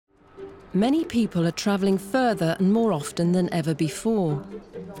Many people are travelling further and more often than ever before,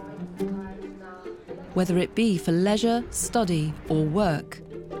 whether it be for leisure, study or work.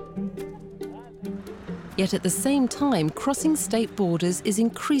 Yet at the same time, crossing state borders is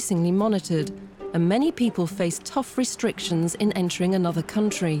increasingly monitored, and many people face tough restrictions in entering another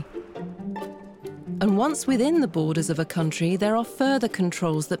country. And once within the borders of a country, there are further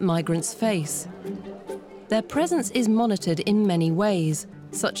controls that migrants face. Their presence is monitored in many ways,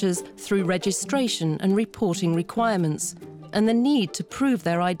 such as through registration and reporting requirements, and the need to prove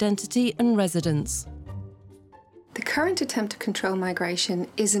their identity and residence. The current attempt to control migration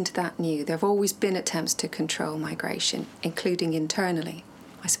isn't that new. There have always been attempts to control migration, including internally.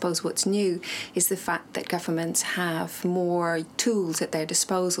 I suppose what's new is the fact that governments have more tools at their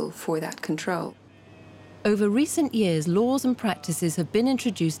disposal for that control. Over recent years, laws and practices have been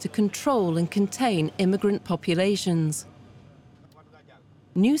introduced to control and contain immigrant populations.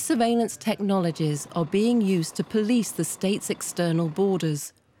 New surveillance technologies are being used to police the state's external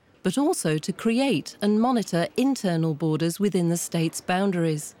borders, but also to create and monitor internal borders within the state's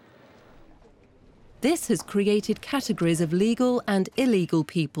boundaries. This has created categories of legal and illegal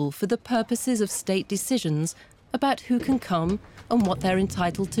people for the purposes of state decisions about who can come and what they're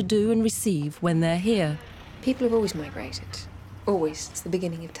entitled to do and receive when they're here. People have always migrated. Always. It's the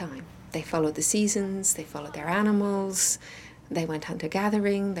beginning of time. They followed the seasons, they followed their animals, they went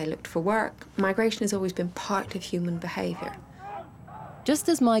hunter-gathering, they looked for work. Migration has always been part of human behaviour. Just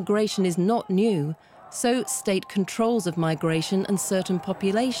as migration is not new, so state controls of migration and certain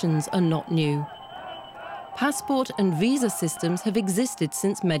populations are not new. Passport and visa systems have existed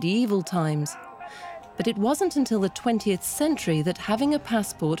since medieval times. But it wasn't until the 20th century that having a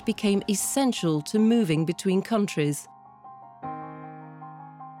passport became essential to moving between countries.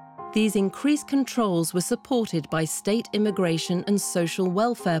 These increased controls were supported by state immigration and social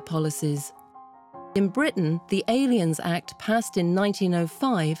welfare policies. In Britain, the Aliens Act, passed in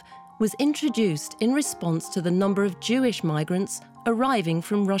 1905, was introduced in response to the number of Jewish migrants arriving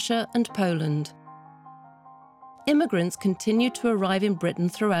from Russia and Poland. Immigrants continued to arrive in Britain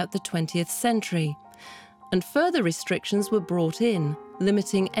throughout the 20th century, and further restrictions were brought in,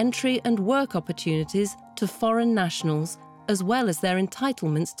 limiting entry and work opportunities to foreign nationals, as well as their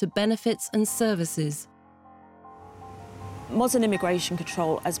entitlements to benefits and services. Modern immigration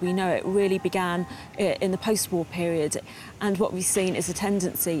control, as we know it, really began in the post-war period, and what we've seen is a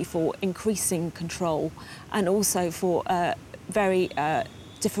tendency for increasing control and also for very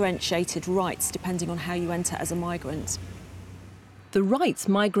differentiated rights depending on how you enter as a migrant. The rights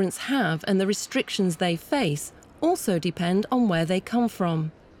migrants have and the restrictions they face also depend on where they come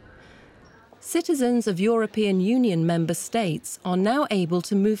from. Citizens of European Union member states are now able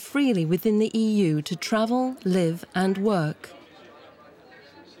to move freely within the EU to travel, live and work.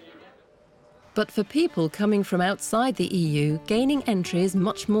 But for people coming from outside the EU, gaining entry is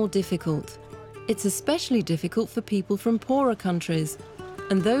much more difficult. It's especially difficult for people from poorer countries,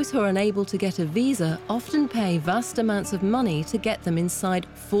 and those who are unable to get a visa often pay vast amounts of money to get them inside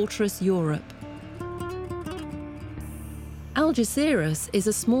Fortress Europe. Algeciras is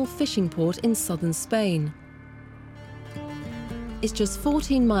a small fishing port in southern Spain. It's just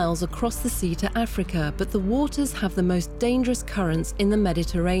 14 miles across the sea to Africa, but the waters have the most dangerous currents in the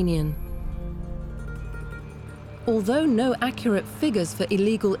Mediterranean. Although no accurate figures for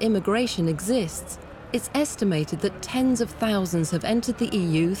illegal immigration exists, it's estimated that tens of thousands have entered the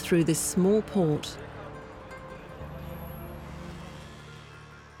EU through this small port.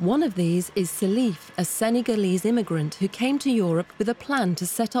 One of these is Salif, a Senegalese immigrant who came to Europe with a plan to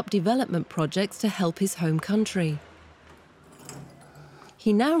set up development projects to help his home country.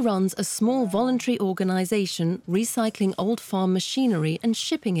 He now runs a small voluntary organisation recycling old farm machinery and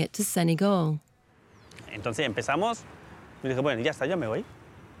shipping it to Senegal. Entonces empezamos, y dije, bueno, ya está, yo me voy.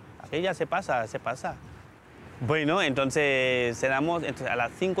 Aquí ya se pasa, se pasa. Bueno, entonces cenamos, entonces a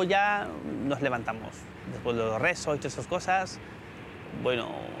las 5 ya nos levantamos. Después de los rezos y todas esas cosas, bueno,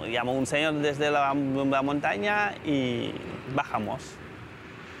 llamó un señor desde la montaña y bajamos.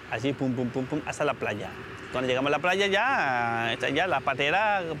 Allí, pum, pum, pum, pum, hasta la playa. Cuando llegamos a la playa ya, está ya la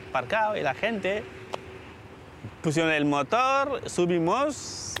patera aparcada y la gente pusieron el motor,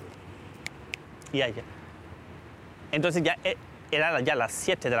 subimos y allá. Entonces ya era ya las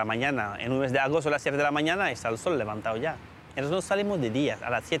 7 de la mañana. En un mes de agosto a las 7 de la mañana está el sol levantado ya. Entonces nos salimos de día a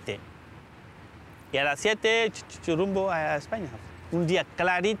las 7. Y a las 7 rumbo a España. Un día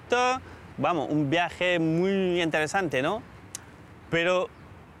clarito, vamos, un viaje muy interesante, ¿no? Pero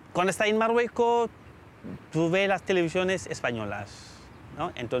cuando está en Marruecos, tú ves las televisiones españolas,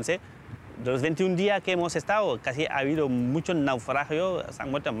 ¿no? Entonces, De los 21 días que hemos estado, casi ha habido muchos naufragios, se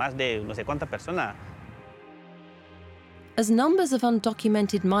han muerto más de no sé cuántas personas. As numbers of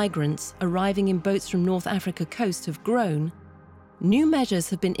undocumented migrants arriving in boats from North Africa coast have grown, new measures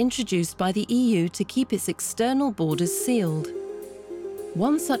have been introduced by the EU to keep its external borders sealed.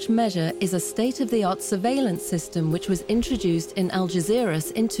 One such measure is a state-of-the-art surveillance system which was introduced in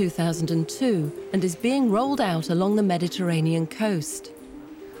Algeciras in 2002 and is being rolled out along the Mediterranean coast.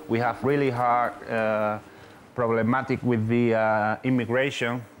 We have really hard problematic with the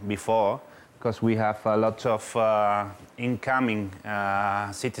immigration before, because we have a lot of incoming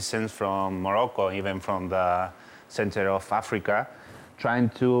citizens from Morocco, even from the center of Africa, trying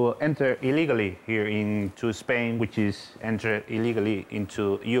to enter illegally here into Spain, which is enter illegally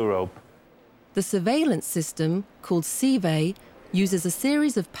into Europe. The surveillance system, called CIVE, uses a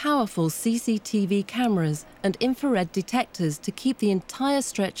series of powerful CCTV cameras and infrared detectors to keep the entire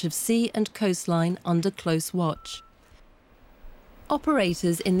stretch of sea and coastline under close watch.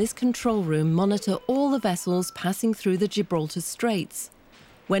 Operators in this control room monitor all the vessels passing through the Gibraltar Straits.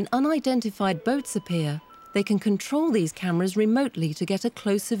 When unidentified boats appear, they can control these cameras remotely to get a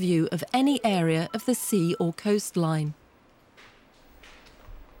closer view of any area of the sea or coastline.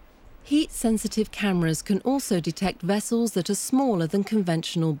 Heat-sensitive cameras can also detect vessels that are smaller than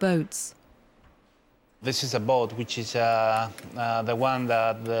conventional boats. This is a boat which is the one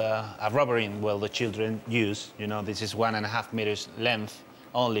that a rowboat, well, the children use. You know, this is 1.5 meters length,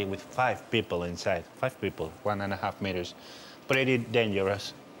 only with 5 people inside. 5 people, 1.5 meters. Pretty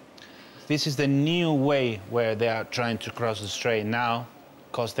dangerous. This is the new way where they are trying to cross the strait now,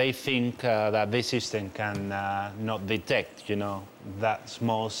 because they think that this system can not detect, you know, that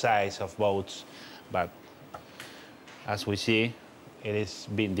small size of boats. But as we see, it is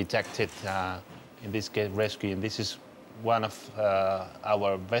being detected. In this case, rescue. And this is one of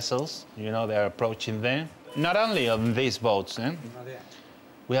our vessels. You know, they're approaching them. Not only on these boats,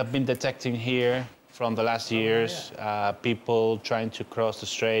 we have been detecting here from the last years people trying to cross the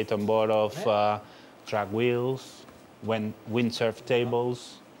strait on board of track wheels, windsurf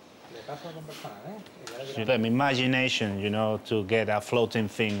tables. Them imagination, you know, to get a floating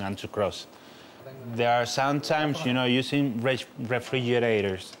thing and to cross. There are sometimes, you know, using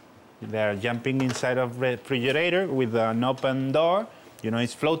refrigerators. They are jumping inside of refrigerator with an open door. You know,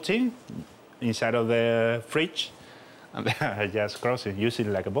 it's floating inside of the fridge, and they are just crossing, using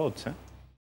it like a boat.